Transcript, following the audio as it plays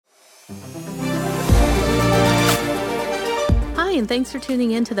Hi, and thanks for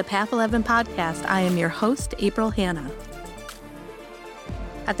tuning in to the Path 11 podcast. I am your host, April Hanna.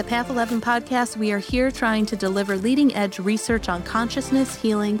 At the Path 11 podcast, we are here trying to deliver leading-edge research on consciousness,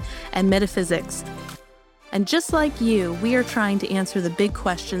 healing, and metaphysics. And just like you, we are trying to answer the big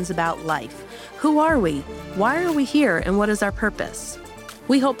questions about life. Who are we? Why are we here? And what is our purpose?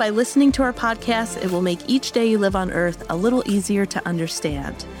 We hope by listening to our podcast, it will make each day you live on Earth a little easier to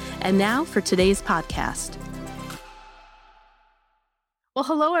understand. And now for today's podcast. Well,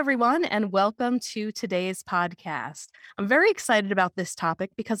 hello, everyone, and welcome to today's podcast. I'm very excited about this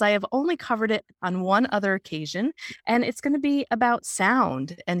topic because I have only covered it on one other occasion, and it's going to be about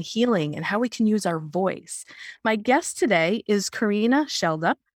sound and healing and how we can use our voice. My guest today is Karina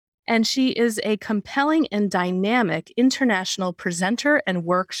Shelda, and she is a compelling and dynamic international presenter and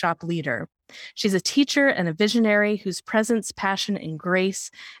workshop leader. She's a teacher and a visionary whose presence, passion, and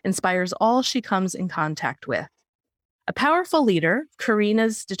grace inspires all she comes in contact with. A powerful leader,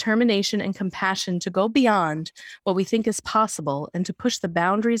 Karina's determination and compassion to go beyond what we think is possible and to push the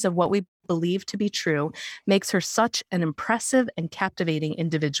boundaries of what we believe to be true makes her such an impressive and captivating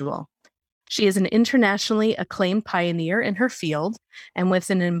individual. She is an internationally acclaimed pioneer in her field and with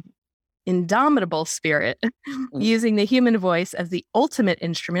an indomitable spirit, using the human voice as the ultimate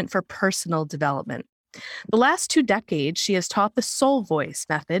instrument for personal development. The last 2 decades, she has taught the Soul Voice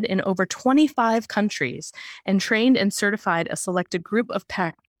method in over 25 countries and trained and certified a selected group of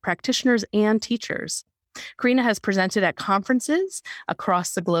practitioners and teachers. Karina has presented at conferences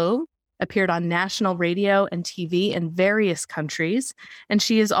across the globe, appeared on national radio and TV in various countries, and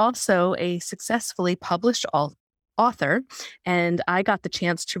she is also a successfully published author, and I got the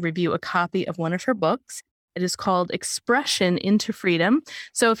chance to review a copy of one of her books. It is called Expression into Freedom.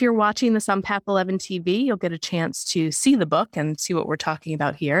 So if you're watching this on Path 11 TV, you'll get a chance to see the book and see what we're talking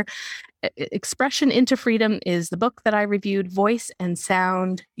about here. Expression into Freedom is the book that I reviewed, Voice and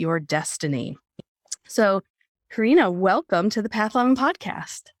Sound, Your Destiny. So Karina, welcome to the Path 11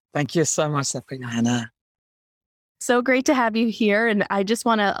 podcast. Thank you so much, Hanna. So great to have you here. And I just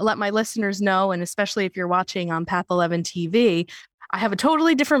want to let my listeners know, and especially if you're watching on Path 11 TV, I have a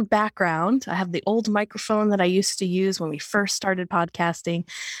totally different background. I have the old microphone that I used to use when we first started podcasting.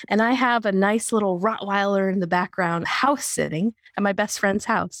 And I have a nice little Rottweiler in the background, house sitting at my best friend's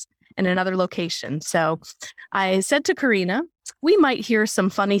house in another location. So I said to Karina, we might hear some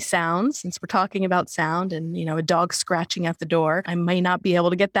funny sounds since we're talking about sound and, a dog scratching at the door. I may not be able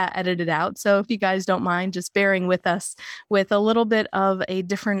to get that edited out. So if you guys don't mind just bearing with us with a little bit of a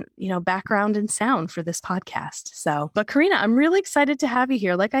different, background and sound for this podcast. But Karina, I'm really excited to have you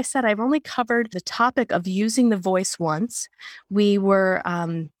here. Like I said, I've only covered the topic of using the voice once. We were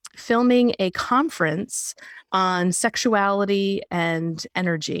filming a conference on sexuality and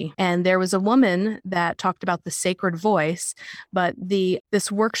energy. And there was a woman that talked about the sacred voice, but this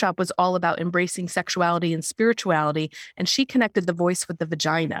workshop was all about embracing sexuality and spirituality. And she connected the voice with the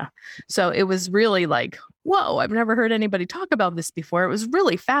vagina. So it was really like, whoa, I've never heard anybody talk about this before. It was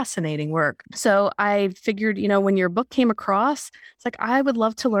really fascinating work. So I figured, when your book came across, it's like, I would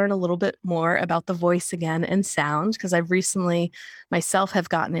love to learn a little bit more about the voice again and sound, because I've recently myself have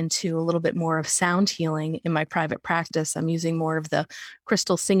gotten into a little bit more of sound healing in my private practice. I'm using more of the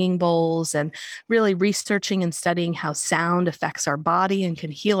crystal singing bowls and really researching and studying how sound affects our body and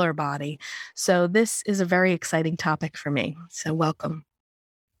can heal our body. So this is a very exciting topic for me. So welcome.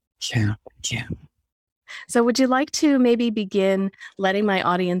 Yeah. So would you like to maybe begin letting my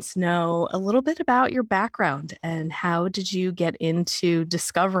audience know a little bit about your background and how did you get into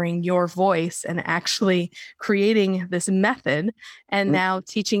discovering your voice and actually creating this method and now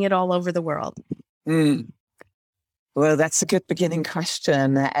teaching it all over the world? Well, that's a good beginning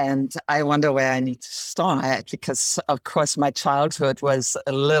question. And I wonder where I need to start because, of course, my childhood was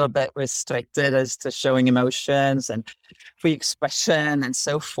a little bit restricted as to showing emotions and free expression and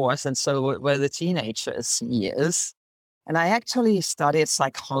so forth. And so were the teenagers years. And I actually studied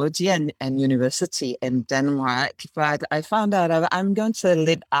psychology and university in Denmark, but I found out I'm going to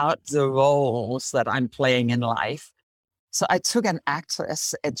live out the roles that I'm playing in life. So I took an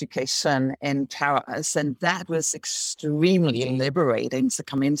actress education in Paris, and that was extremely liberating to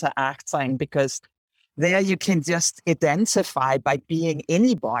come into acting because there you can just identify by being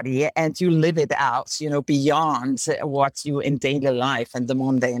anybody and you live it out, beyond what you in daily life and the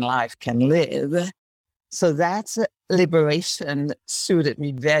mundane life can live. So that liberation suited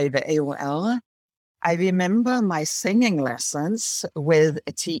me very, very well. I remember my singing lessons with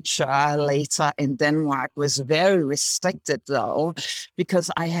a teacher later in Denmark was very restricted though, because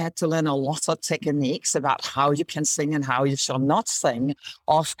I had to learn a lot of techniques about how you can sing and how you shall not sing,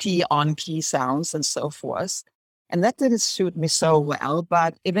 off key, on key sounds and so forth. And that didn't suit me so well,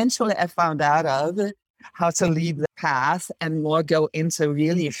 but eventually I found out of how to leave the path and more go into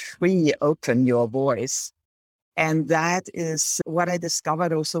really free, open your voice. And that is what I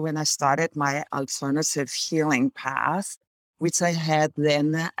discovered also when I started my alternative healing path, which I had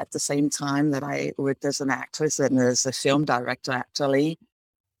then at the same time that I worked as an actress and as a film director, actually.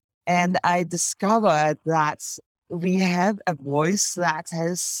 And I discovered that we have a voice that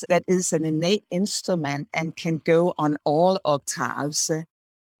is an innate instrument and can go on all octaves.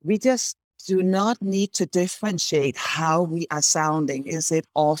 We just do not need to differentiate how we are sounding. Is it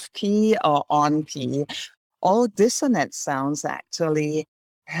off key or on key? All dissonant sounds actually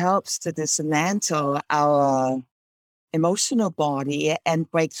helps to dismantle our emotional body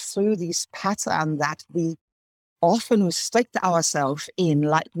and break through these patterns that we often restrict ourselves in,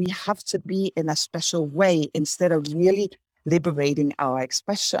 like we have to be in a special way instead of really liberating our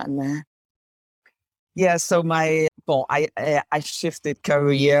expression. Yeah, so I shifted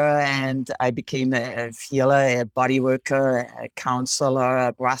career and I became a healer, a body worker, a counselor,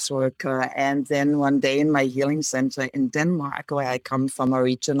 a breath worker. And then one day in my healing center in Denmark, where I come from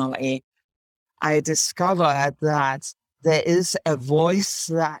originally, I discovered that there is a voice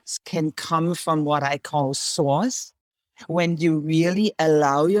that can come from what I call source. When you really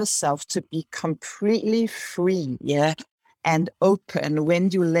allow yourself to be completely free, yeah, and open,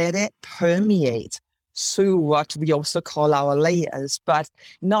 when you let it permeate through what we also call our layers, but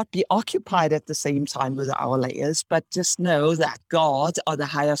not be occupied at the same time with our layers, but just know that God, or the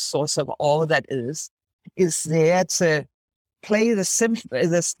higher source of all that is there to play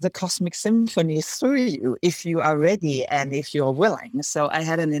the cosmic symphony through you if you are ready and if you're willing. So I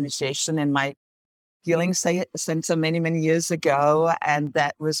had an initiation in my healing center many, many years ago, and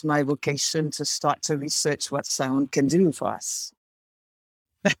that was my vocation to start to research what sound can do for us.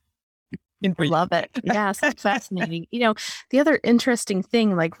 Love it. Yeah, so fascinating. The other interesting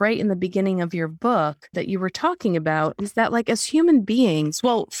thing, like right in the beginning of your book that you were talking about, is that like as human beings,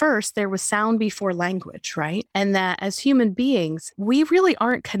 well, first there was sound before language, right? And that as human beings, we really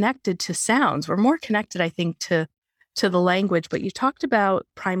aren't connected to sounds. We're more connected, I think, to the language. But you talked about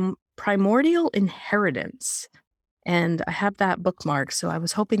primordial inheritance. And I have that bookmarked. So I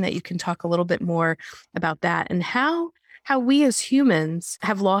was hoping that you can talk a little bit more about that and how we as humans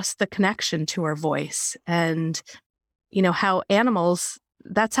have lost the connection to our voice, and how animals,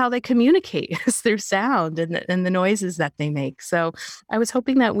 that's how they communicate, is through sound and the noises that they make. So I was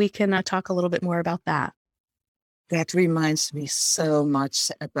hoping that we can talk a little bit more about that. That reminds me so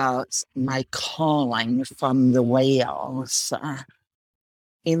much about my calling from the whales.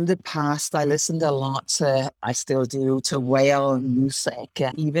 In the past, I listened a lot to, I still do, to whale music,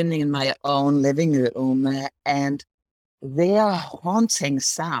 even in my own living room. And their haunting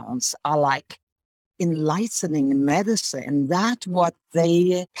sounds are like enlightening medicine. That what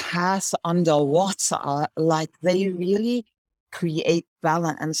they pass underwater, like they really create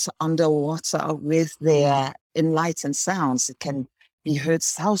balance underwater with their enlightened sounds. It can be heard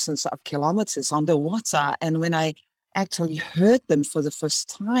thousands of kilometers underwater. And when I actually heard them for the first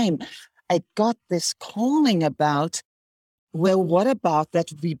time, I got this calling about, well, what about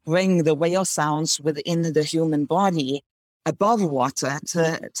that we bring the whale sounds within the human body above water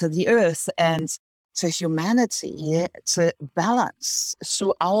to the earth and to humanity, to balance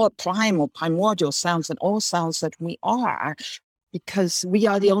through our primordial sounds and all sounds that we are, because we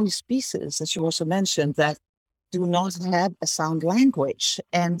are the only species, as you also mentioned, that do not have a sound language.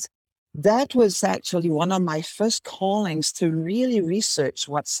 And that was actually one of my first callings to really research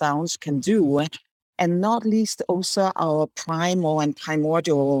what sounds can do, and not least also our primal and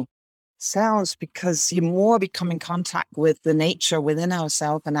primordial sounds, because the more we come in contact with the nature within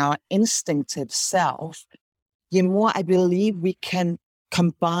ourselves and our instinctive self, the more I believe we can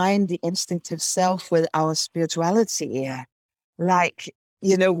combine the instinctive self with our spirituality. Like,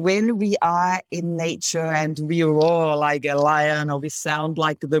 when we are in nature and we roar like a lion, or we sound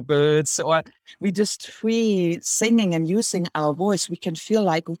like the birds, or we just free singing and using our voice, we can feel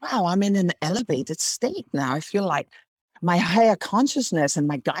like, wow, I'm in an elevated state now. I feel like my higher consciousness and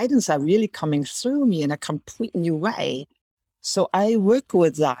my guidance are really coming through me in a complete new way. So I work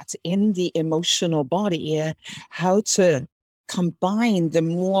with that in the emotional body, how to combine the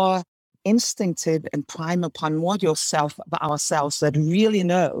more instinctive and primordial self of ourselves that really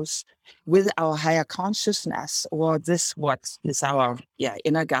knows with our higher consciousness, or this what is our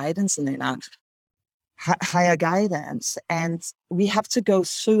inner guidance and inner higher guidance. And we have to go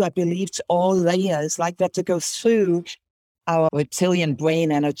through, I believe, to all layers, like we have to go through our reptilian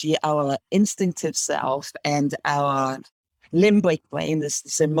brain energy, our instinctive self, and our limbic brain,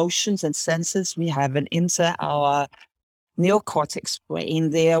 this emotions and senses we have, and into our neocortex brain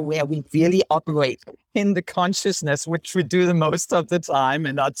there, where we really operate in the consciousness, which we do the most of the time,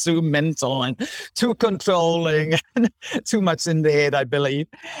 and are too mental and too controlling and too much in the head, I believe.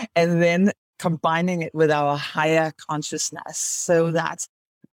 And then combining it with our higher consciousness, so that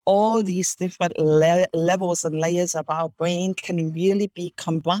all these different levels and layers of our brain can really be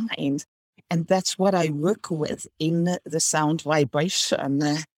combined. And that's what I work with in the sound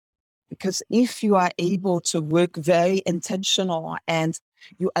vibration. Because if you are able to work very intentional and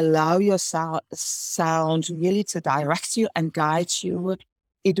you allow your sound really to direct you and guide you,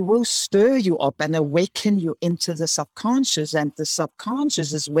 it will stir you up and awaken you into the subconscious. And the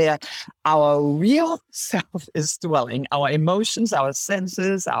subconscious is where our real self is dwelling, our emotions, our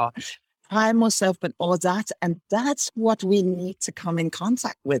senses, our primal self, and all that. And that's what we need to come in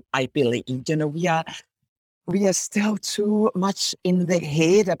contact with, I believe. We are still too much in the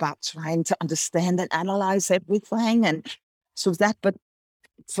head about trying to understand and analyze everything. And so but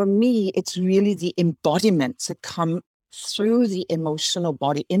for me, it's really the embodiment to come through the emotional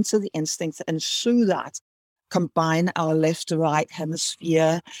body into the instincts, and through that combine our left to right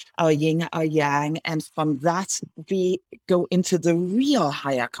hemisphere, our yin, our yang. And from that, we go into the real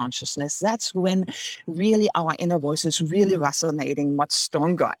higher consciousness. That's when really our inner voice is really resonating much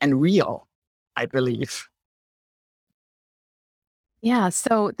stronger and real, I believe. Yeah,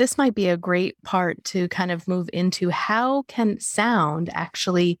 so this might be a great part to kind of move into how can sound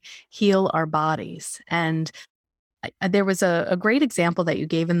actually heal our bodies. And there was a great example that you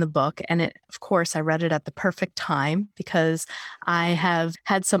gave in the book. And of course, I read it at the perfect time because I have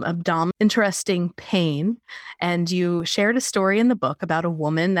had some interesting pain. And you shared a story in the book about a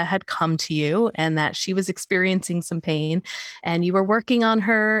woman that had come to you and that she was experiencing some pain. And you were working on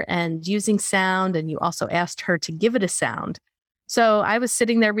her and using sound. And you also asked her to give it a sound. So I was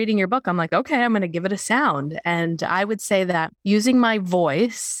sitting there reading your book. I'm like, okay, I'm going to give it a sound. And I would say that using my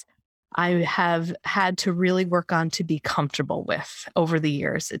voice, I have had to really work on to be comfortable with over the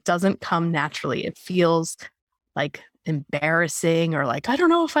years. It doesn't come naturally. It feels like embarrassing, or like, I don't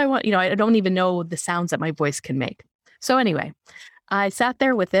know if I want, I don't even know the sounds that my voice can make. So anyway, I sat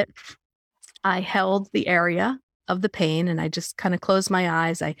there with it. I held the area of the pain and I just kind of closed my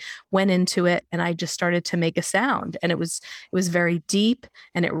eyes. I went into it and I just started to make a sound, and it was very deep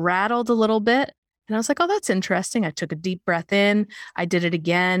and it rattled a little bit. And I was like, oh, that's interesting. I took a deep breath in. I did it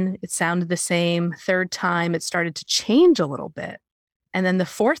again. It sounded the same. Third time, it started to change a little bit. And then the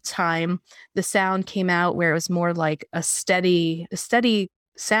fourth time, the sound came out where it was more like a steady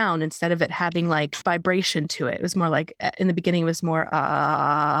sound, instead of it having like vibration to it. It was more like, in the beginning, it was more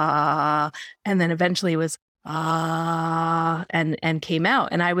and then eventually it was and came out.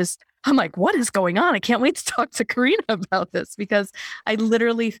 And I'm like, what is going on? I can't wait to talk to Karina about this, because I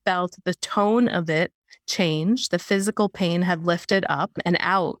literally felt the tone of it change. The physical pain had lifted up and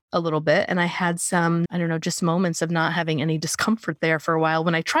out a little bit. And I had some, I don't know, just moments of not having any discomfort there for a while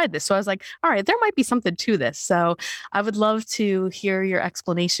when I tried this. So I was like, all right, there might be something to this. So I would love to hear your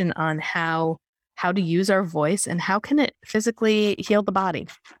explanation on how to use our voice and how can it physically heal the body.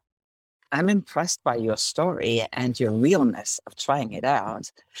 I'm impressed by your story and your realness of trying it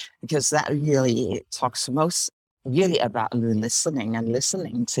out, because that really talks most really about listening and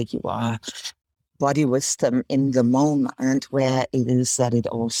listening to your body wisdom in the moment where it is that it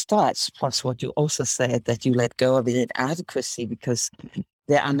all starts. Plus what you also said, that you let go of inadequacy, because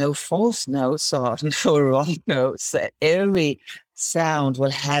there are no false notes or no wrong notes. Every sound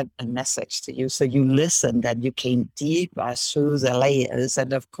will have a message to you. So you listen, and you came deeper through the layers.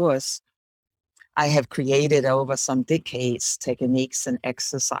 And of course, I have created over some decades techniques and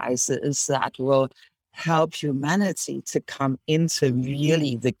exercises that will help humanity to come into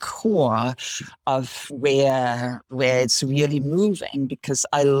really the core of where it's really moving, because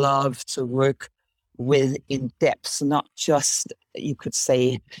I love to work with in depth, not just, you could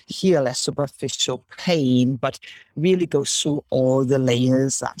say, heal a superficial pain, but really go through all the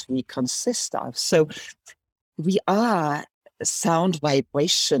layers that we consist of. So we are sound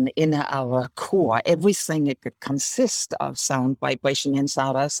vibration in our core. Everything it could consist of sound vibration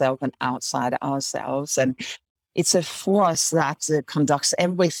inside ourselves and outside ourselves. And it's a force that conducts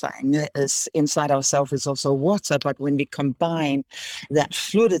everything. Is inside ourselves is also water, but when we combine that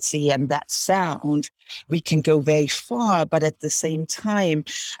fluidity and that sound, we can go very far. But at the same time,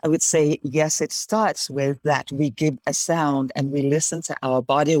 I would say, yes, it starts with that we give a sound and we listen to our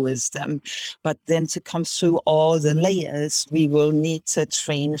body wisdom. But then to come through all the layers, we will need to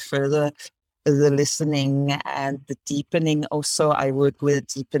train further the listening and the deepening. Also, I work with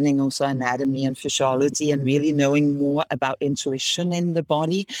deepening also anatomy and physiology and really knowing more about intuition in the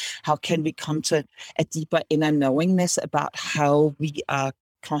body. How can we come to a deeper inner knowingness about how we are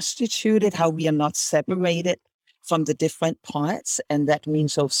constituted, how we are not separated from the different parts. And that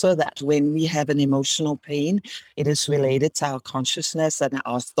means also that when we have an emotional pain, it is related to our consciousness and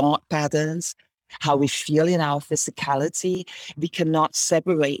our thought patterns, how we feel in our physicality. We cannot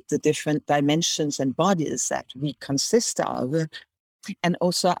separate the different dimensions and bodies that we consist of. And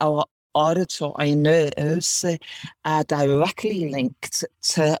also our auditory nerves are directly linked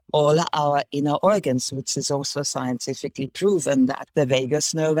to all our inner organs, which is also scientifically proven that the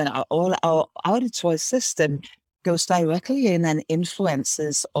vagus nerve and all our auditory system goes directly in and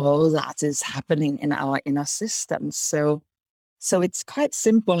influences all that is happening in our inner system. So it's quite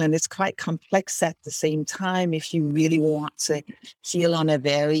simple and it's quite complex at the same time if you really want to heal on a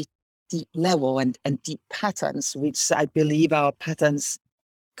very deep level and deep patterns, which I believe our patterns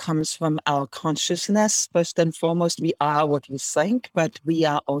comes from our consciousness. First and foremost, we are what we think, but we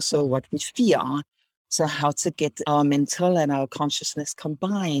are also what we feel. So how to get our mental and our consciousness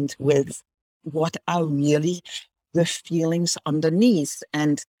combined with what are really the feelings underneath.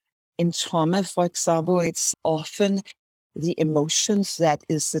 And in trauma, for example, it's often the emotions that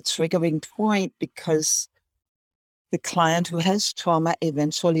is the triggering point, because the client who has trauma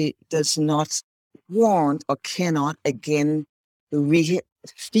eventually does not want or cannot again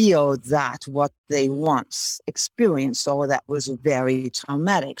feel that what they once experienced or that was very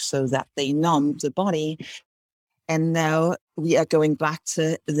traumatic, so that they numb the body. And now we are going back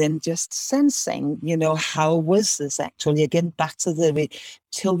to then just sensing, how was this actually? Again, back to the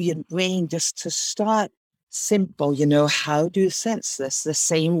reptilian brain, just to start simple, how do you sense this? The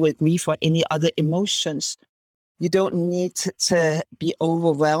same with grief or any other emotions. You don't need to be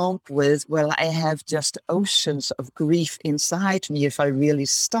overwhelmed with, well, I have just oceans of grief inside me if I really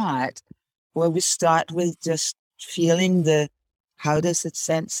start. Well, we start with just feeling how does it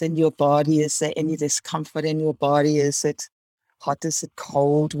sense in your body? Is there any discomfort in your body? Is it hot? Is it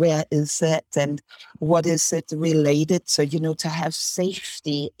cold? Where is it? And what is it related to? To have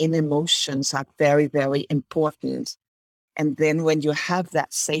safety in emotions are very, very important. And then when you have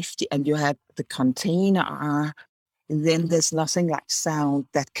that safety and you have the container, then there's nothing like sound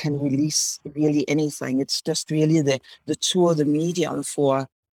that can release really anything. It's just really the tool, the medium for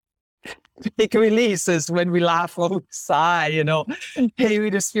big releases. When we laugh or we sigh, hey, we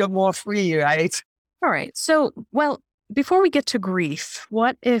just feel more free, right? All right. So, before we get to grief,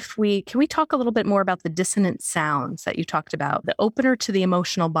 can we talk a little bit more about the dissonant sounds that you talked about, the opener to the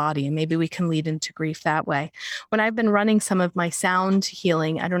emotional body, and maybe we can lead into grief that way. When I've been running some of my sound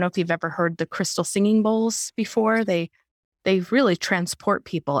healing, I don't know if you've ever heard the crystal singing bowls before. They really transport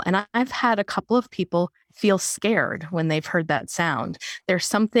people. And I've had a couple of people feel scared when they've heard that sound. There's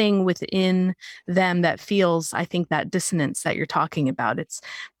something within them that feels, I think, that dissonance that you're talking about. It's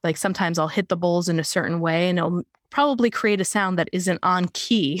like sometimes I'll hit the bowls in a certain way and it'll probably create a sound that isn't on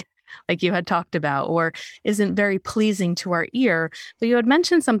key, like you had talked about, or isn't very pleasing to our ear. But you had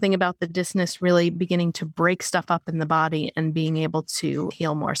mentioned something about the dissonance really beginning to break stuff up in the body and being able to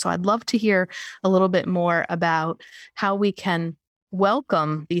heal more. So I'd love to hear a little bit more about how we can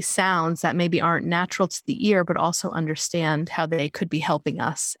welcome these sounds that maybe aren't natural to the ear, but also understand how they could be helping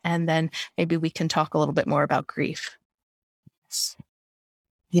us. And then maybe we can talk a little bit more about grief.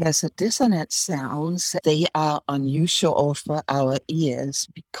 Yes, dissonant sounds, they are unusual for our ears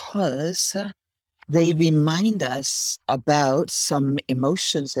because they remind us about some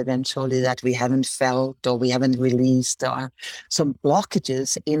emotions eventually that we haven't felt or we haven't released, or some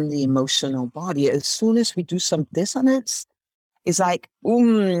blockages in the emotional body. As soon as we do some dissonance, it's like,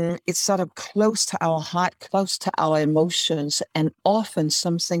 it's sort of close to our heart, close to our emotions, and often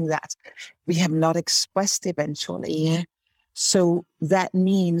something that we have not expressed eventually. So that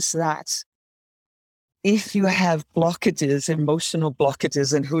means that if you have blockages, emotional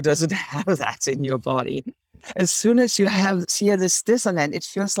blockages, and who doesn't have that in your body, as soon as you hear this dissonance, it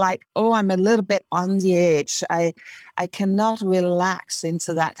feels like, I'm a little bit on the edge. I cannot relax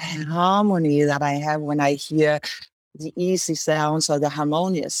into that harmony that I have when I hear the easy sounds or the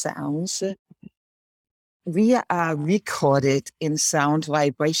harmonious sounds. We are recorded in sound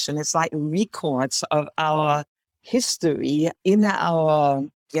vibration. It's like records of our history in our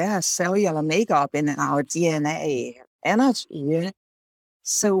cellular makeup, in our DNA energy.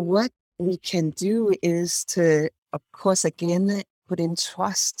 So what we can do is to, of course, again, put in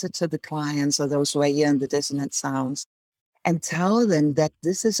trust to the clients or those who are hearing the dissonant sounds and tell them that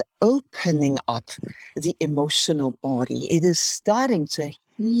this is opening up the emotional body. It is starting to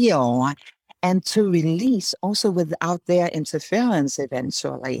heal and to release also without their interference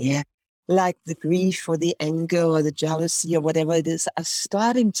eventually. Like the grief or the anger or the jealousy or whatever it is are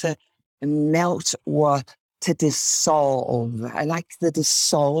starting to melt or to dissolve. I like the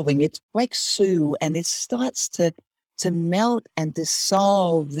dissolving. It breaks through and it starts to melt and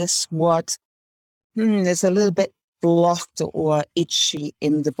dissolve this what is a little bit blocked or itchy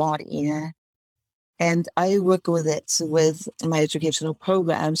in the body. Yeah? And I work with it with my educational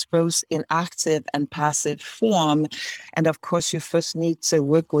programs, both in active and passive form. And of course, you first need to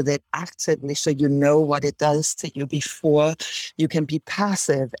work with it actively so you know what it does to you before you can be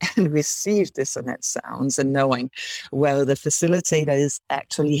passive and receive dissonant sounds and knowing, well, the facilitator is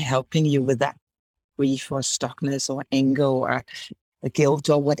actually helping you with that grief or stuckness or anger or guilt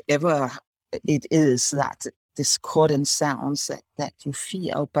or whatever it is that discordant sounds that you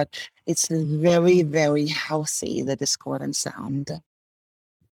feel, but it's very, very healthy, the discordant sound.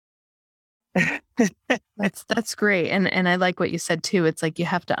 That's great. And I like what you said too. It's like you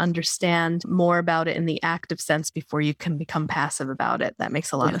have to understand more about it in the active sense before you can become passive about it. That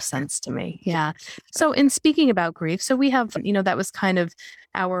makes a lot of sense to me. Yeah. So in speaking about grief, so we have, that was kind of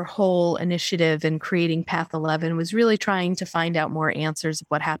our whole initiative in creating Path 11 was really trying to find out more answers of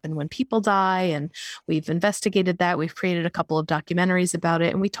what happened when people die. And we've investigated that. We've created a couple of documentaries about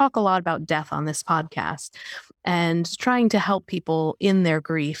it. And we talk a lot about death on this podcast. And trying to help people in their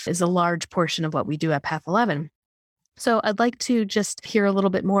grief is a large portion of what we do at Path 11. So I'd like to just hear a little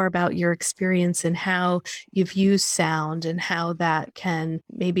bit more about your experience and how you've used sound and how that can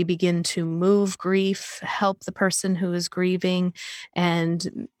maybe begin to move grief, help the person who is grieving.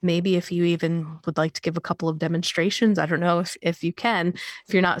 And maybe if you even would like to give a couple of demonstrations, I don't know if you can,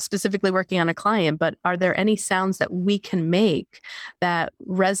 if you're not specifically working on a client, but are there any sounds that we can make that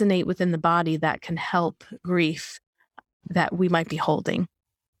resonate within the body that can help grief that we might be holding?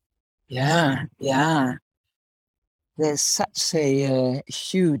 Yeah. There's such a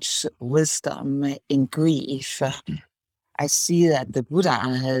huge wisdom in grief. I see that the Buddha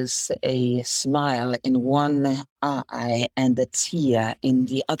has a smile in one eye and a tear in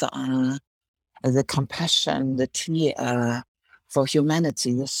the other eye. The compassion, the tear for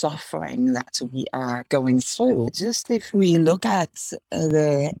humanity, the suffering that we are going through. Just if we look at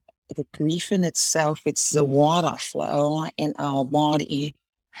the grief in itself, it's the water flow in our body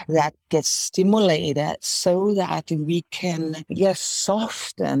that gets stimulated so that we can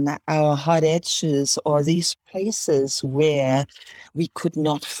soften our hot edges or these places where we could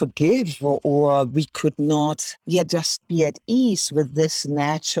not forgive or we could not just be at ease with this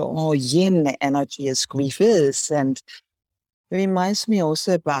natural yin energy as grief is. And it reminds me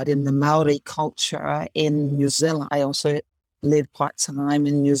also about in the Maori culture in New Zealand. I also lived part-time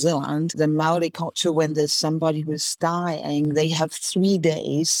in New Zealand. The Maori culture, when there's somebody who's dying, they have 3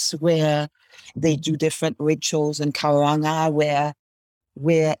 days where they do different rituals in Kauranga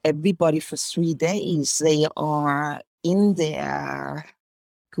where everybody for 3 days, they are in their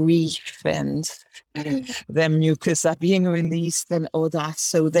grief and their mucus are being released and all that.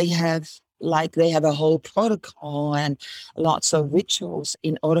 So they have a whole protocol and lots of rituals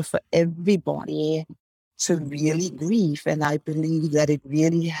in order for everybody to really grieve. And I believe that it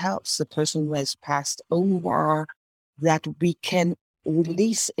really helps the person who has passed over that we can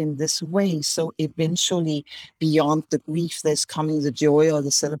release in this way. So eventually, beyond the grief, there's coming the joy or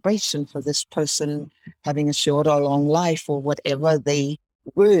the celebration for this person having a short or long life or whatever they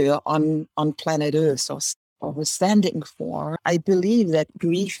were on planet Earth or were standing for. I believe that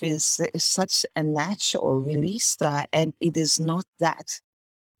grief is such a natural releaser, and it is not that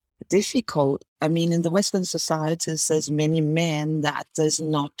difficult. I mean, in the Western societies, there's many men that does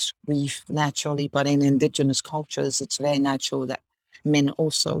not grieve naturally, but in indigenous cultures, it's very natural that men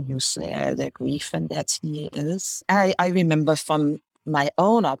also use their grief, and that's years. I remember from my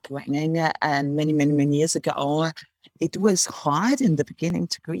own upbringing, and many, many, many years ago, it was hard in the beginning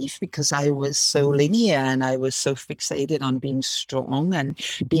to grieve because I was so linear and I was so fixated on being strong and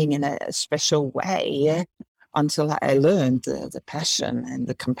being in a special way until I learned the passion and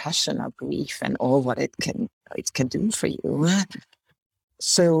the compassion of grief and all what it can do for you.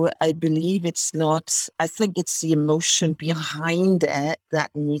 So I believe I think it's the emotion behind it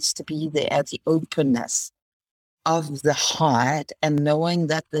that needs to be there, the openness of the heart, and knowing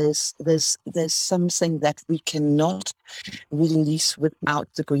that there's something that we cannot release without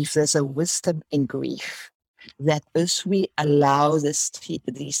the grief. There's a wisdom in grief that as we allow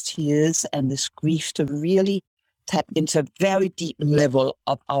these tears and this grief to really tap into a very deep level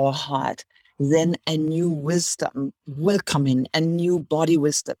of our heart, then a new wisdom will come in, a new body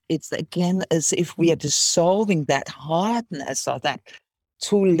wisdom. It's again as if we are dissolving that hardness or that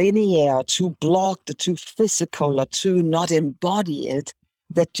too linear, too blocked, too physical, or too not embodied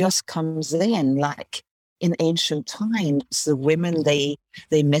that just comes in. Like in ancient times, the women, they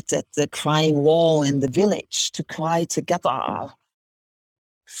met at the crying wall in the village to cry together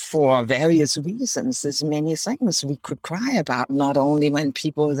for various reasons. There's many things we could cry about, not only when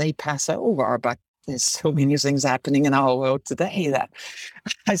people, they pass over, but there's so many things happening in our world today that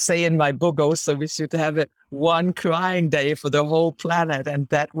I say in my book also we should have one crying day for the whole planet, and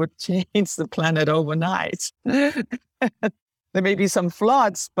that would change the planet overnight. There may be some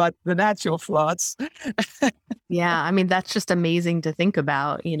floods, but the natural floods. Yeah, I mean, that's just amazing to think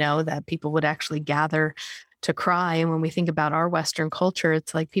about, that people would actually gather to cry. And when we think about our Western culture,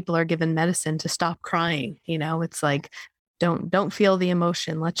 it's like people are given medicine to stop crying. It's like, don't feel the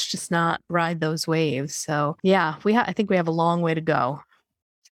emotion. Let's just not ride those waves. So yeah, I think we have a long way to go.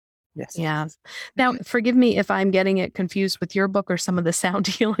 Yes. Yeah. Now, forgive me if I'm getting it confused with your book or some of the sound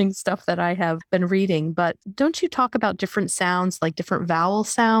healing stuff that I have been reading, but don't you talk about different sounds, like different vowel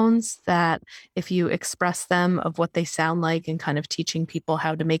sounds, that if you express them of what they sound like and kind of teaching people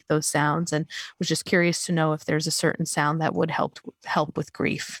how to make those sounds? And was just curious to know if there's a certain sound that would help with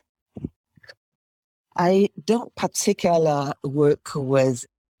grief. I don't particularly work with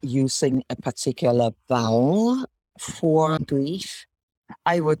using a particular vowel for grief.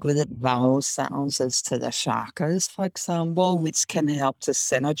 I work with vowel sounds as to the chakras, for example, which can help to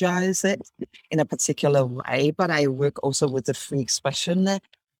synergize it in a particular way. But I work also with the free expression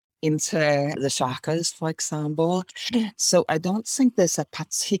into the chakras, for example. So I don't think there's a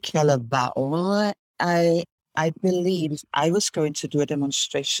particular vowel. I believe I was going to do a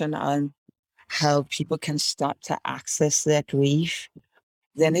demonstration on how people can start to access their grief.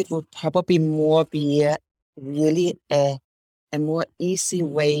 Then it would probably more be really a more easy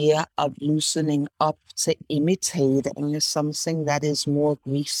way of loosening up to imitating something that is more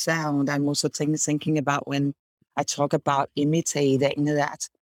grief sound. I'm also thinking about when I talk about imitating that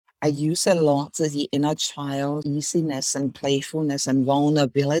I use a lot of the inner child easiness and playfulness and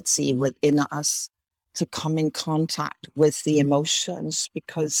vulnerability within us to come in contact with the emotions,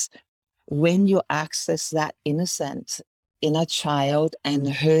 because when you access that innocent inner child and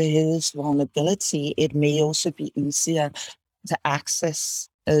his vulnerability, it may also be easier to access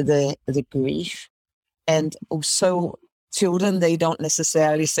the grief. And also children, they don't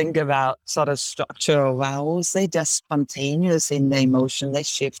necessarily think about sort of structural vowels. They just spontaneous in the emotion. They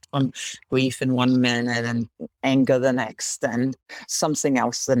shift from grief in 1 minute and anger the next and something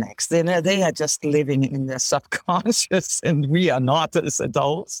else the next. They are just living in their subconscious, and we are not as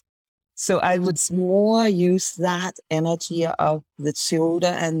adults. So I would more use that energy of the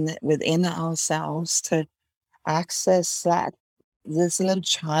children and within ourselves to access that this little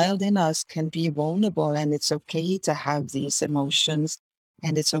child in us can be vulnerable, and it's okay to have these emotions,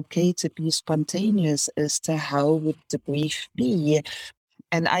 and it's okay to be spontaneous as to how would the grief be.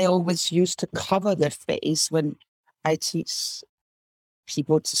 And I always used to cover the face when I teach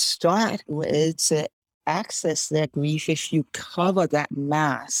people to start with to access their grief. If you cover that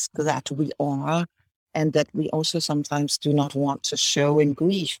mask that we are, and that we also sometimes do not want to show in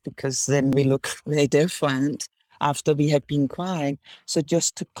grief, because then we look very different after we have been crying. So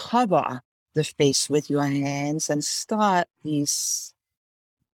just to cover the face with your hands and start these,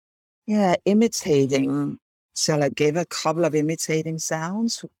 imitating. Shall I give a couple of imitating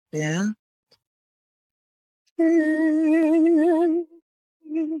sounds? Yeah.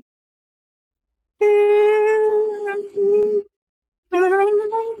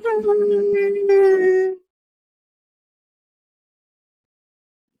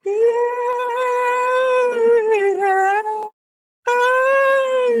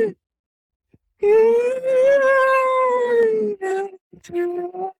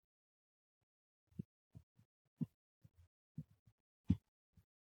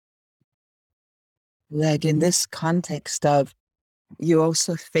 Like in this context of you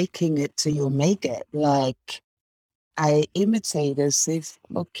also faking it till you make it. Like I imitate as if,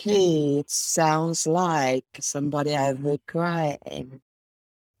 okay, it sounds like somebody I've heard crying,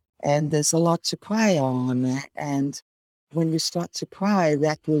 and there's a lot to cry on. And when you start to cry,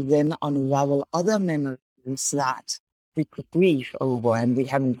 that will then unravel other memories that we could grieve over and we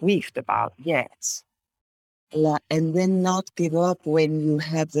haven't grieved about yet. and then not give up when you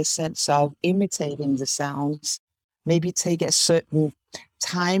have the sense of imitating the sounds. Maybe take a certain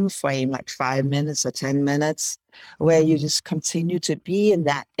time frame, like 5 minutes or 10 minutes, where you just continue to be in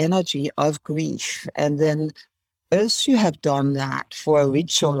that energy of grief. And then as you have done that for a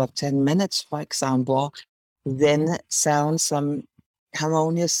ritual of 10 minutes, for example, then sound some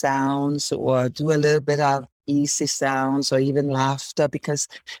harmonious sounds or do a little bit of easy sounds or even laughter, because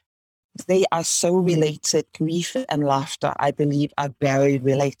they are so related. Grief and laughter, I believe, are very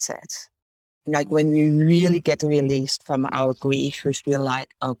related. Like when we really get released from our grief, we feel like,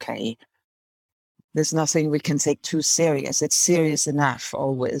 okay, there's nothing we can take too serious. It's serious enough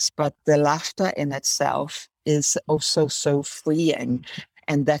always, but the laughter in itself is also so freeing.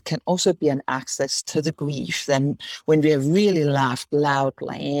 And that can also be an access to the grief. Then when we have really laughed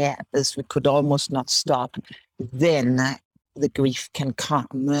loudly, as we could almost not stop, then the grief can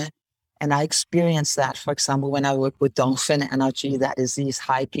come. And I experience that, for example, when I work with dolphin energy, that is these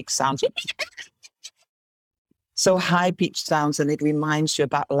high-pitched sounds. So high-pitched sounds, and it reminds you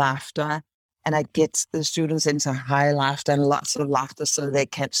about laughter. And I get the students into high laughter and lots of laughter so they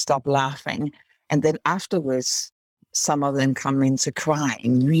can't stop laughing. And then afterwards, some of them come into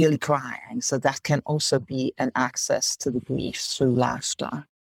crying, really crying. So that can also be an access to the grief through laughter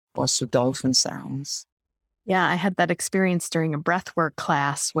or through dolphin sounds. Yeah, I had that experience during a breathwork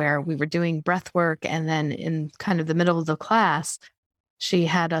class where we were doing breathwork, and then in kind of the middle of the class, she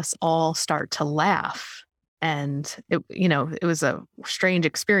had us all start to laugh. And it was a strange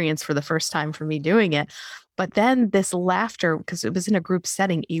experience for the first time for me doing it. But then this laughter, because it was in a group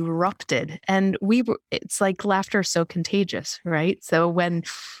setting, erupted. And it's like laughter is so contagious, right? So when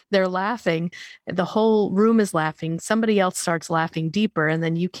they're laughing, the whole room is laughing, somebody else starts laughing deeper, and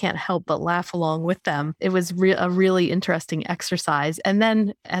then you can't help but laugh along with them. It was a really interesting exercise. And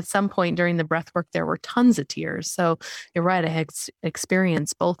then at some point during the breath work, there were tons of tears. So you're right, I had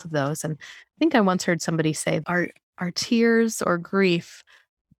experienced both of those. And I think I once heard somebody say, our tears or grief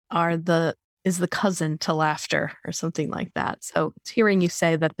is the cousin to laughter or something like that. So hearing you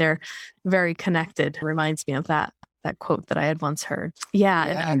say that they're very connected reminds me of that quote that I had once heard.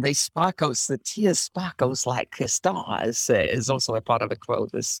 Yeah. And they sparkles, the tears sparkles like stars is also a part of the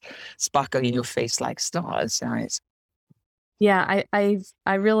quote, this sparkle in your face like stars, right? Yeah,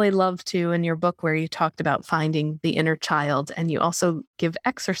 I really love to in your book where you talked about finding the inner child, and you also give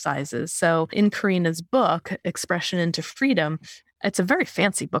exercises. So in Karina's book, Expression into Freedom, it's a very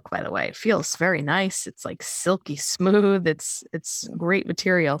fancy book, by the way. It feels very nice. It's like silky smooth. It's great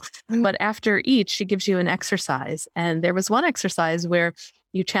material. But after each, she gives you an exercise. And there was one exercise where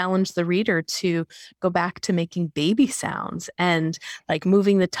you challenge the reader to go back to making baby sounds and like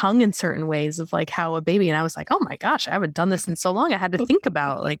moving the tongue in certain ways of like how a baby. And I was like, oh my gosh, I haven't done this in so long. I had to think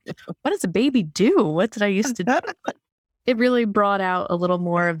about like, what does a baby do? What did I used to do? It really brought out a little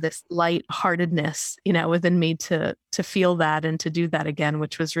more of this lightheartedness, within me to feel that and to do that again,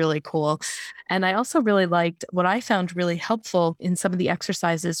 which was really cool. And I also really liked what I found really helpful in some of the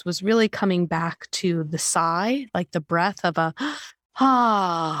exercises was really coming back to the sigh, like the breath of a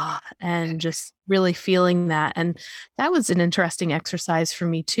and just really feeling that. And that was an interesting exercise for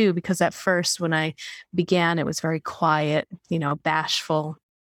me too, because at first when I began, it was very quiet, bashful.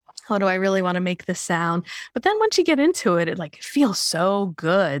 How do I really want to make this sound? But then once you get into it, it feels so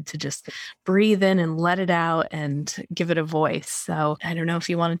good to just breathe in and let it out and give it a voice. So I don't know if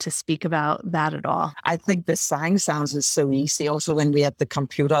you wanted to speak about that at all. I think the sighing sounds is so easy. Also, when we had the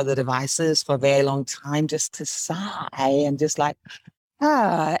computer, the devices for a very long time, just to sigh and just like,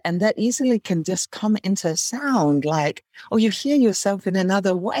 and that easily can just come into a sound like, oh, you hear yourself in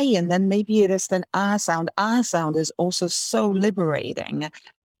another way. And then maybe it is an ah sound. Ah sound is also so liberating.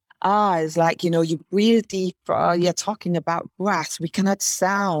 Is like, you breathe deeper. You're talking about breath. We cannot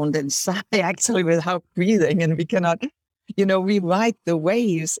sound and sigh actually without breathing. And we cannot, rewrite the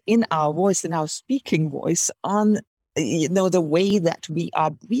waves in our voice, in our speaking voice on, the way that we are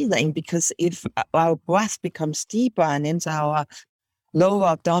breathing. Because if our breath becomes deeper and into our lower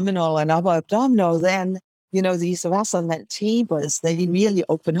abdominal and upper abdominal, then, these resonant chambers, they really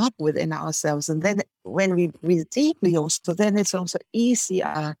open up within ourselves. And then when we breathe deeply also, then it's also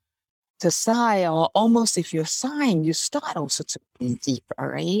easier to sigh, or almost if you're sighing, you start also to breathe deeper,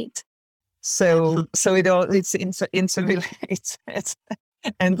 right? So it's interrelated.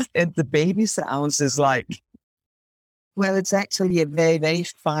 And the baby sounds is like, well, it's actually a very, very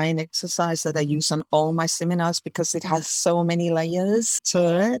fine exercise that I use on all my seminars because it has so many layers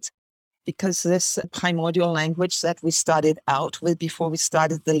to it. because this primordial language that we started out with before we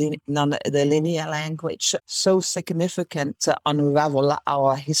started the linear language, so significant to unravel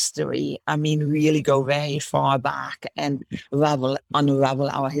our history. I mean, really go very far back and unravel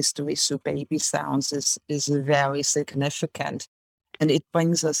our history. So baby sounds is very significant. And it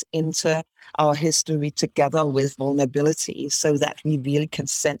brings us into our history together with vulnerability so that we really can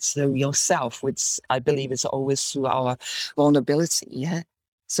sense the real self, which I believe is always through our vulnerability. Yeah?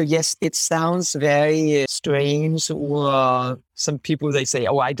 So yes, it sounds very strange, or some people, they say,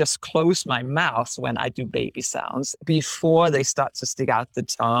 oh, I just close my mouth when I do baby sounds before they start to stick out the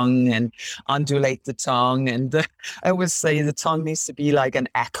tongue and undulate the tongue. And I would say the tongue needs to be like an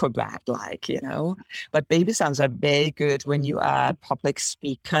acrobat, but baby sounds are very good when you are a public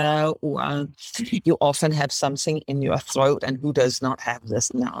speaker, or you often have something in your throat, and who does not have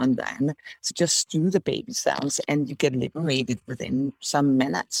this now and then? So just do the baby sounds and you get liberated within some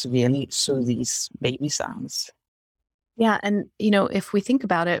minutes, really, through these baby sounds. Yeah. And, if we think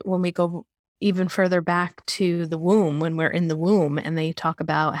about it, when we go even further back to the womb, when we're in the womb and they talk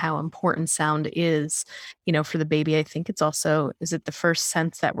about how important sound is, for the baby, I think it's also, is it the first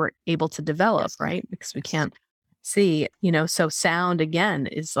sense that we're able to develop, Yes. right? Because we can't see, so sound again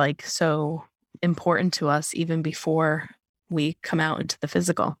is like so important to us even before we come out into the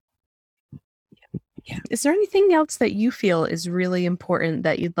physical. Yeah. Is there anything else that you feel is really important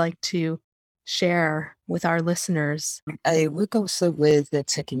that you'd like to share with our listeners? I work also with a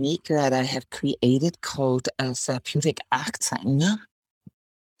technique that I have created called therapeutic acting.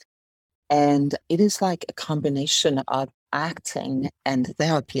 And it is like a combination of acting and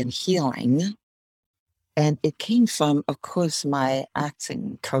therapy and healing. And it came from, of course, my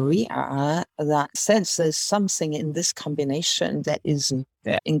acting career that says there's something in this combination that is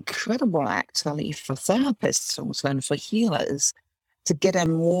incredible, actually, for therapists also and for healers, to get a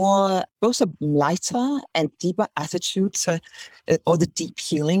more, both a lighter and deeper attitude to all the deep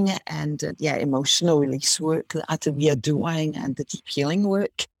healing and emotional release work that we are doing, and the deep healing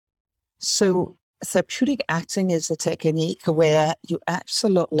work. So therapeutic acting is a technique where you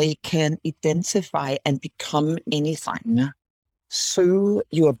absolutely can identify and become anything through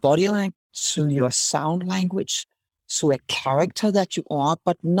your body language, through your sound language, through a character that you are,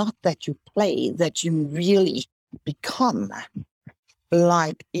 but not that you play, that you really become.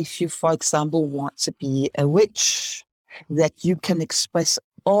 Like if you, for example, want to be a witch, that you can express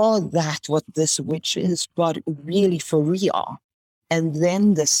all that, what this witch is, but really for real. And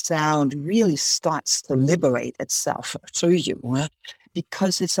then the sound really starts to liberate itself through you,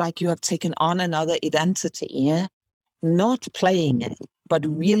 because it's like you have taken on another identity, not playing it, but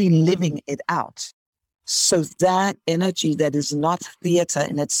really living it out. So that energy that is not theater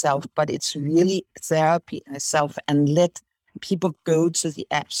in itself, but it's really therapy in itself, and let people go to the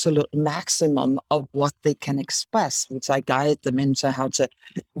absolute maximum of what they can express, which I guide them into how to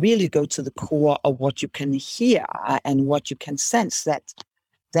really go to the core of what you can hear and what you can sense.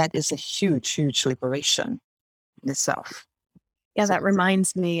 That is a huge, huge liberation in itself. Yeah, that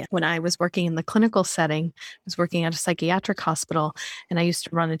reminds me, when I was working in the clinical setting, I was working at a psychiatric hospital, and I used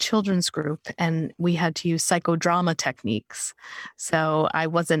to run a children's group, and we had to use psychodrama techniques. So I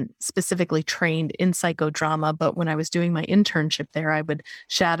wasn't specifically trained in psychodrama, but when I was doing my internship there, I would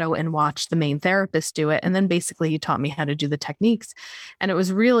shadow and watch the main therapist do it. And then basically he taught me how to do the techniques. And it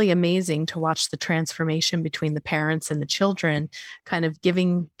was really amazing to watch the transformation between the parents and the children, kind of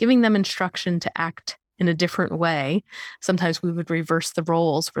giving them instruction to act in a different way. Sometimes we would reverse the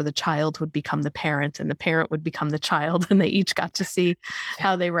roles where the child would become the parent and the parent would become the child, and they each got to see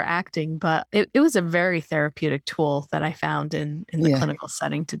how they were acting. But it was a very therapeutic tool that I found in the clinical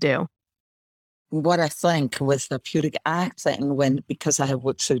setting to do. What I think with therapeutic acting, because I have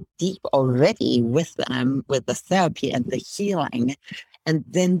worked so deep already with them, with the therapy and the healing, and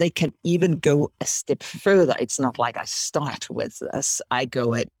then they can even go a step further. It's not like I start with this, I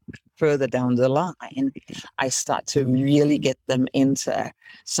go it further down the line. I start to really get them into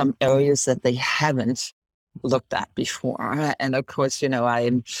some areas that they haven't looked at before. And of course,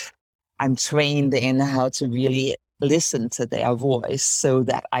 I'm trained in how to really listen to their voice so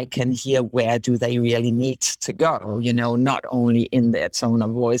that I can hear where do they really need to go, not only in their tone of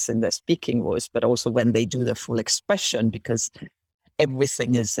voice and their speaking voice, but also when they do the full expression, because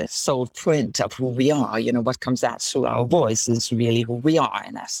everything is a soul print of who we are. What comes out through our voice is really who we are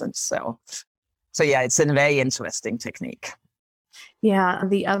in essence. So yeah, it's a very interesting technique. Yeah,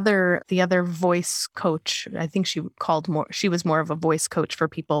 the other voice coach, I think she was more of a voice coach for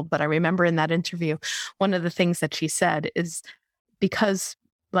people, but I remember in that interview, one of the things that she said is, because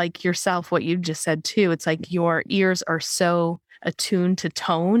like yourself, what you just said too, it's like your ears are so attuned to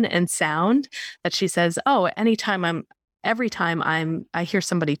tone and sound that she says, oh, every time I hear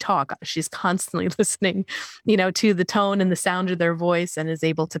somebody talk, she's constantly listening, to the tone and the sound of their voice, and is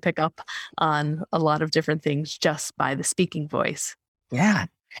able to pick up on a lot of different things just by the speaking voice. Yeah.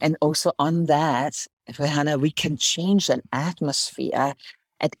 And also on that, Hannah, we can change an atmosphere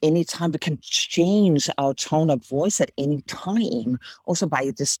at any time. We can change our tone of voice at any time, also by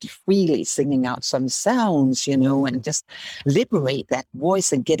just freely singing out some sounds, and just liberate that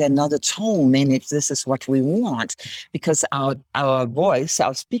voice and get another tone. And if this is what we want, because our voice,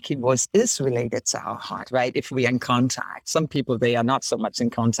 our speaking voice is related to our heart, right? If we're in contact. Some people, they are not so much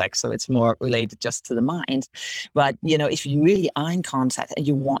in contact, so it's more related just to the mind. But, if you really are in contact and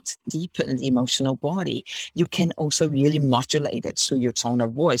you want to deepen the emotional body, you can also really modulate it through your tone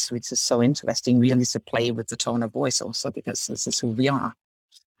of voice, which is so interesting, really, to play with the tone of voice also, because this is who we are.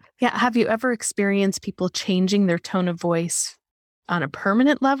 Yeah. Have you ever experienced people changing their tone of voice on a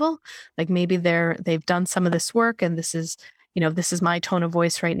permanent level? Like maybe they've done some of this work and this is my tone of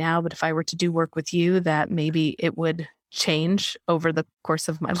voice right now, but if I were to do work with you, that maybe it would change over the course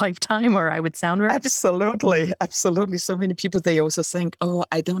of my lifetime, or I would sound right? Absolutely. Absolutely. So many people, they also think, oh,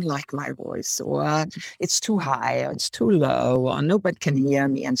 I don't like my voice, or it's too high, or it's too low, or nobody can hear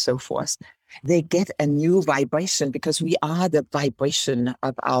me, and so forth. They get a new vibration because we are the vibration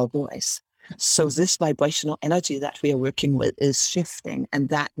of our voice. So this vibrational energy that we are working with is shifting. And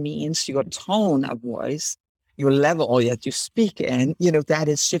that means your tone of voice, your level that you speak in, that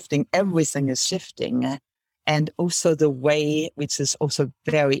is shifting. Everything is shifting. And also the way, which is also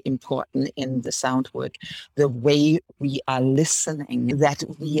very important in the sound work, the way we are listening, that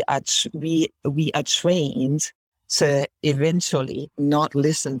we are trained to eventually not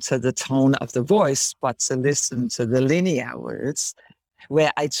listen to the tone of the voice, but to listen to the linear words,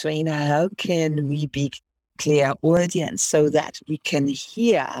 where I train how can we be clear audience so that we can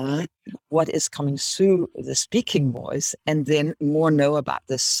hear what is coming through the speaking voice, and then more know about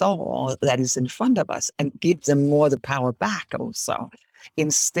the soul that is in front of us, and give them more the power back also,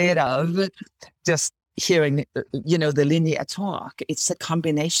 instead of just hearing, the linear talk. It's a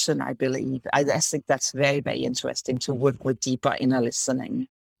combination, I believe. I think that's very, very interesting to work with deeper inner listening.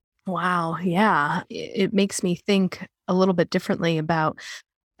 Wow. Yeah. It makes me think a little bit differently about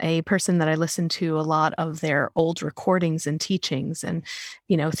a person that I listened to a lot of their old recordings and teachings. And,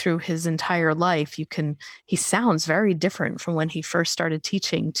 through his entire life, he sounds very different from when he first started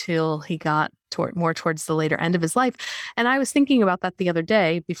teaching till he got more towards the later end of his life. And I was thinking about that the other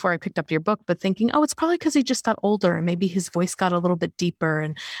day before I picked up your book, but thinking, oh, it's probably because he just got older and maybe his voice got a little bit deeper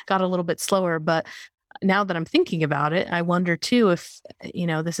and got a little bit slower. But now that I'm thinking about it, I wonder too if,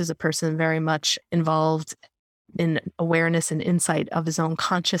 this is a person very much involved in awareness and insight of his own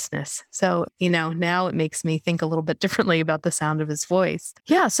consciousness. So, now it makes me think a little bit differently about the sound of his voice.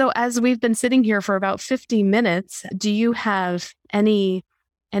 Yeah. So as we've been sitting here for about 50 minutes, do you have any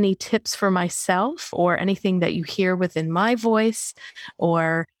tips for myself, or anything that you hear within my voice,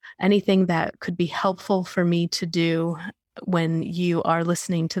 or anything that could be helpful for me to do when you are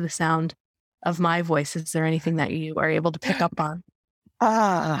listening to the sound of my voice? Is there anything that you are able to pick up on?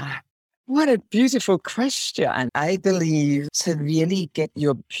 What a beautiful question. I believe to really get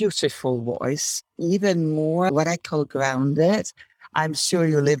your beautiful voice even more, what I call grounded. I'm sure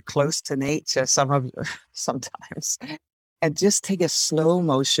you live close to nature, some of you sometimes. And just take a slow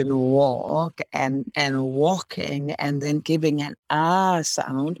motion walk and walking, and then giving an ah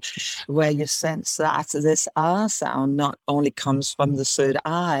sound, where you sense that this ah sound not only comes from the third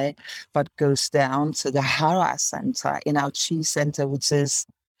eye, but goes down to the hara center in our chi center, which is,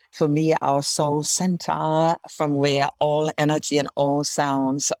 for me, our soul center, from where all energy and all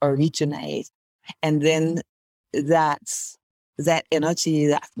sounds originate. And then that energy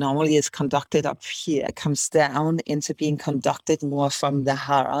that normally is conducted up here comes down into being conducted more from the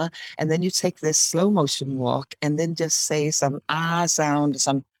hara. And then you take this slow motion walk and then just say some ah sound,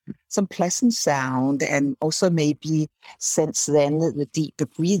 some pleasant sound, and also maybe sense then the deep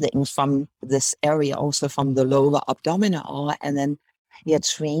breathing from this area, also from the lower abdominal. And then you're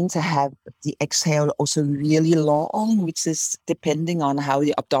trained to have the exhale also really long, which is depending on how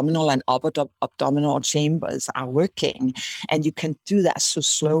the abdominal and upper abdominal chambers are working. And you can do that through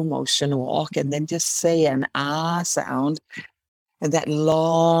slow motion walk, and then just say an ah sound. And that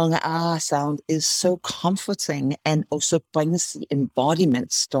long ah sound is so comforting, and also brings the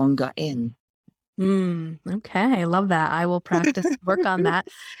embodiment stronger in. Okay, I love that. I will practice work on that.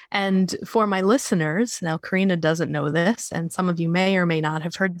 And for my listeners, now Karina doesn't know this, and some of you may or may not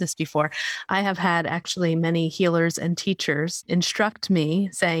have heard this before. I have had actually many healers and teachers instruct me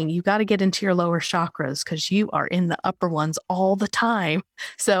saying, you got to get into your lower chakras because you are in the upper ones all the time.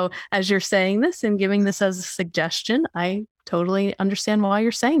 So as you're saying this and giving this as a suggestion, I totally understand why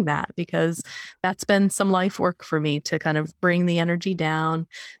you're saying that, because that's been some life work for me to kind of bring the energy down,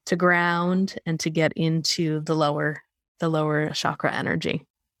 to ground, and to get into the lower chakra energy.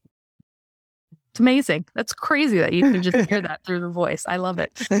 It's amazing. That's crazy that you can just hear that through the voice. I love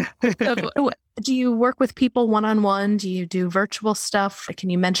it. So, do you work with people one-on-one? Do you do virtual stuff? Can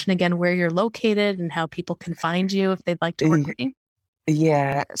you mention again where you're located and how people can find you if they'd like to work with you?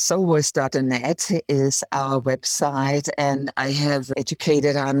 Yeah, soulvoice.net is our website, and I have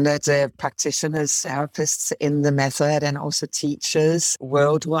educated 100 practitioners, therapists in the method, and also teachers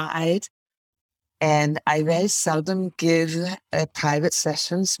worldwide. And I very seldom give private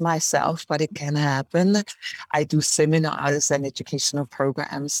sessions myself, but it can happen. I do seminars and educational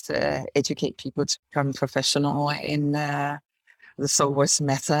programs to educate people to become professional in the Soul Voice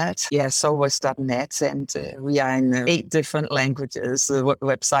method. Yeah, soulvoice.net. And we are in 8 different languages. The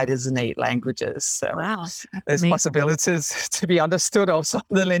website is in 8 languages. So wow, there's possibilities to be understood also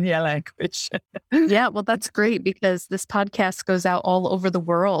in the linear language. Yeah, well, that's great because this podcast goes out all over the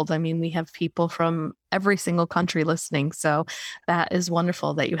world. I mean, we have people from every single country listening. So that is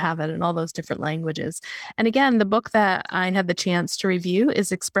wonderful that you have it in all those different languages. And again, the book that I had the chance to review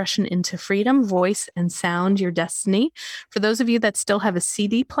is Expression into Freedom, Voice and Sound, Your Destiny. For those of you that still have a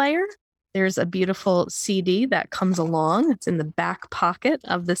CD player, there's a beautiful CD that comes along. It's in the back pocket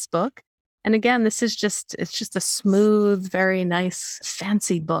of this book. And again, it's just a smooth, very nice,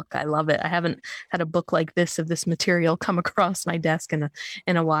 fancy book. I love it. I haven't had a book like this of this material come across my desk in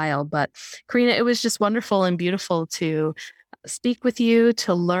a while. But Karina, it was just wonderful and beautiful to speak with you,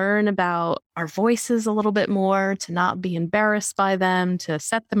 to learn about our voices a little bit more, to not be embarrassed by them, to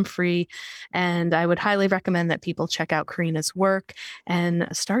set them free. And I would highly recommend that people check out Karina's work and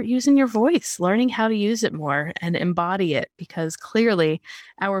start using your voice, learning how to use it more and embody it, because clearly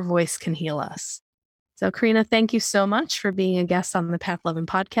our voice can heal us. So Karina, thank you so much for being a guest on the Path 11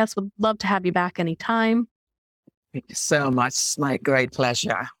 podcast. Would love to have you back anytime. Thank you so much. It's my great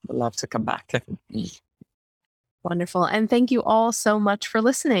pleasure. I'd love to come back. Wonderful. And thank you all so much for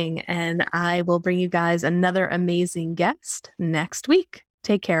listening. And I will bring you guys another amazing guest next week.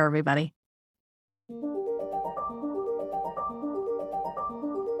 Take care, everybody.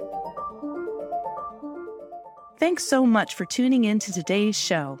 Thanks so much for tuning in to today's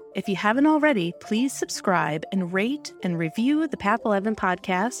show. If you haven't already, please subscribe and rate and review the Path 11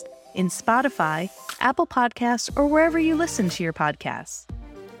 podcast in Spotify, Apple Podcasts, or wherever you listen to your podcasts.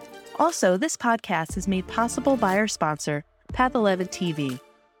 Also, this podcast is made possible by our sponsor, Path 11 TV.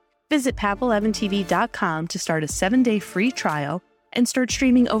 Visit path11tv.com to start a 7-day free trial and start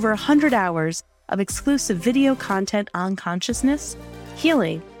streaming over 100 hours of exclusive video content on consciousness,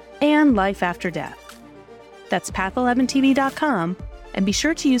 healing, and life after death. That's path11tv.com, and be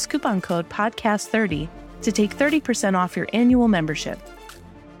sure to use coupon code podcast30 to take 30% off your annual membership.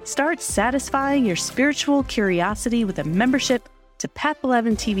 Start satisfying your spiritual curiosity with a membership to Path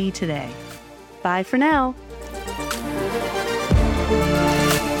 11 TV today. Bye for now.